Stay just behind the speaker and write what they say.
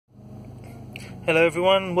Hello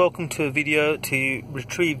everyone, welcome to a video to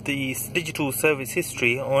retrieve the digital service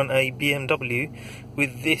history on a BMW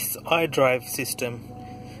with this iDRIVE system.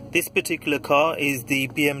 This particular car is the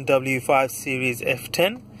BMW 5 Series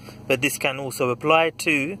F10, but this can also apply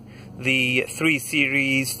to the 3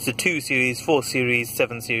 Series, the 2 Series, 4 Series,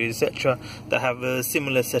 7 Series, etc. that have a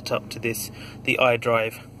similar setup to this, the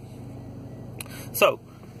iDRIVE. So,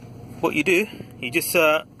 what you do, you just,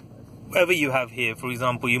 whatever you have here, for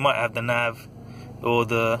example, you might have the nav or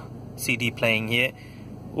the CD playing here.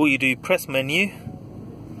 All you do, press menu,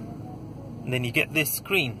 and then you get this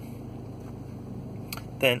screen.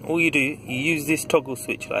 Then all you do, you use this toggle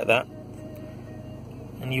switch like that,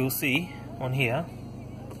 and you'll see on here,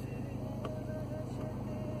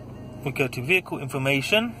 we go to vehicle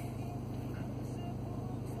information,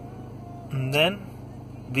 and then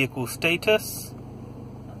vehicle status,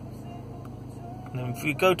 and then if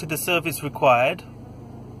we go to the service required,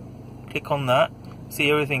 click on that. See,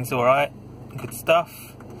 everything's alright, good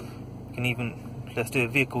stuff. You can even, let's do a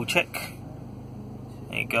vehicle check.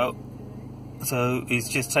 There you go. So it's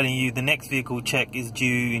just telling you the next vehicle check is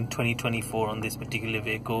due in 2024 on this particular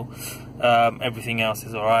vehicle. Everything else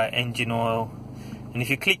is alright, engine oil. And if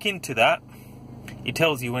you click into that, it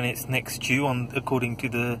tells you when it's next due according to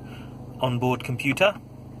the onboard computer.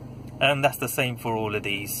 And that's the same for all of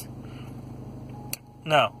these.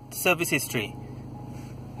 Now, service history.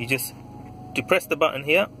 You just press the button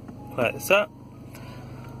here, like that,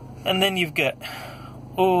 and then you get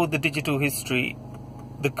all the digital history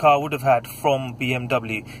the car would have had from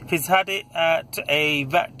BMW. If it's had it at a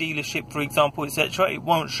VAT dealership, for example, etc., it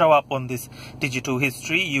won't show up on this digital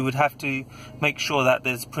history. You would have to make sure that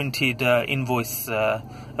there's printed invoice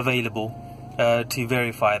available to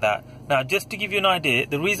verify that. Now, just to give you an idea,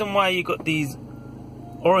 the reason why you got these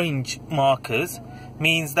orange markers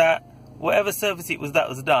means that whatever service it was that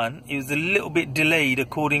was done, it was a little bit delayed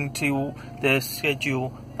according to the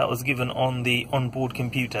schedule that was given on the onboard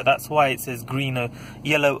computer. That's why it says green,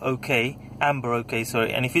 yellow OK, amber OK,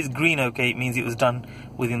 sorry. And if it's green OK, it means it was done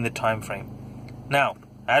within the time frame. Now,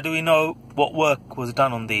 how do we know what work was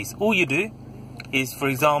done on these? All you do is, for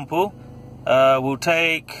example, we'll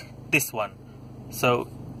take this one. So,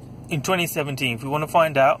 in 2017, if we want to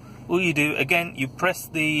find out, all you do, again, you press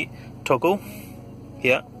the toggle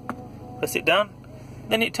here. Press it down,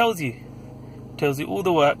 then it tells you all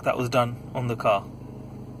the work that was done on the car.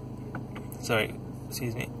 Sorry,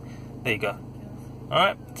 excuse me. There you go.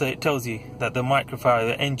 Alright, so it tells you that the microfarad,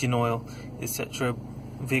 the engine oil, etc.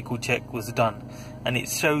 vehicle check was done. And it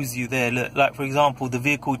shows you there, look, like for example, the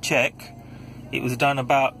vehicle check, it was done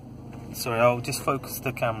about, sorry, I'll just focus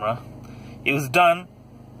the camera. It was done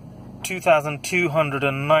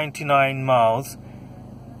 2,299 miles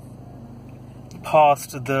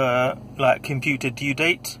past the computer due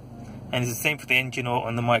date, and it's the same for the engine oil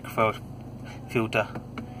and the microfarad filter.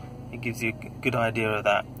 It gives you a good idea of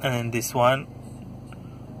that. And then this one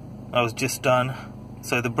that was just done,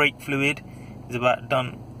 so the brake fluid is about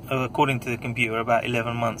done according to the computer about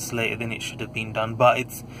 11 months later than it should have been done, but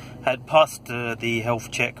it's had passed the health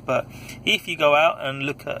check. But if you go out and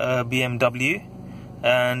look at BMW,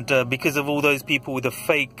 and because of all those people with the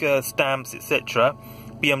fake stamps, etc.,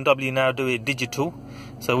 BMW now do it digital,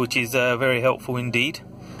 so which is very helpful indeed.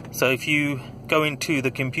 So if you go into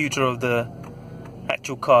the computer of the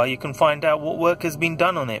actual car, you can find out what work has been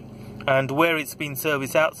done on it and where it's been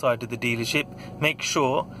serviced outside of the dealership. Make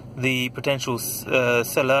sure the potential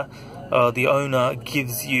seller, the owner,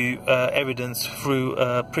 gives you evidence through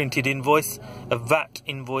a printed invoice, a VAT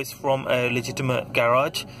invoice from a legitimate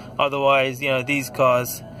garage. Otherwise, you know, these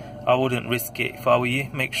cars, I wouldn't risk it if I were you.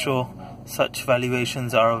 Make sure such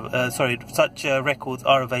valuations are, such records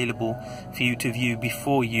are available for you to view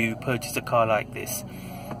before you purchase a car like this.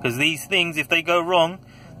 Because these things, if they go wrong,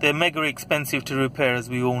 they're mega expensive to repair, as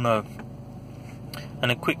we all know.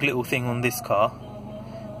 And a quick little thing on this car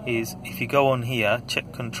is, if you go on here,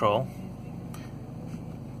 check control,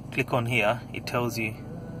 click on here, it tells you,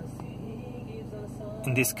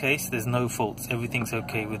 in this case, there's no faults, everything's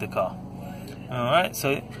okay with the car. Alright,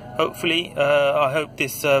 so hopefully, I hope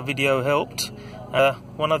this video helped.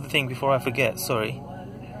 One other thing before I forget, sorry,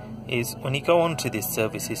 is when you go on to this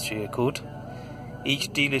service history record,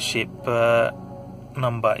 each dealership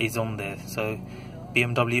number is on there. So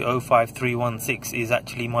BMW 05316 is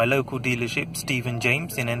actually my local dealership, Stephen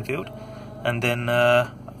James in Enfield. And then, I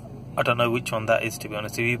don't know which one that is, to be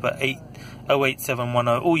honest with you, but 08710.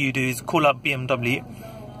 All you do is call up BMW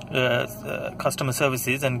customer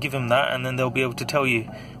services and give them that, and then they'll be able to tell you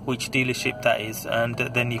which dealership that is, and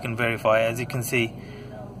then you can verify. As you can see,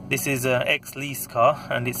 this is an ex-lease car,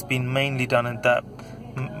 and it's been mainly done at that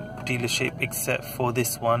dealership except for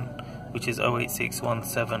this one, which is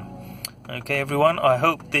 08617. Okay everyone, I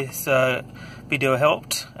hope this video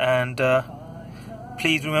helped, and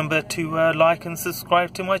please remember to like and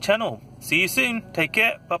subscribe to my channel. See you soon, take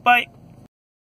care, bye bye.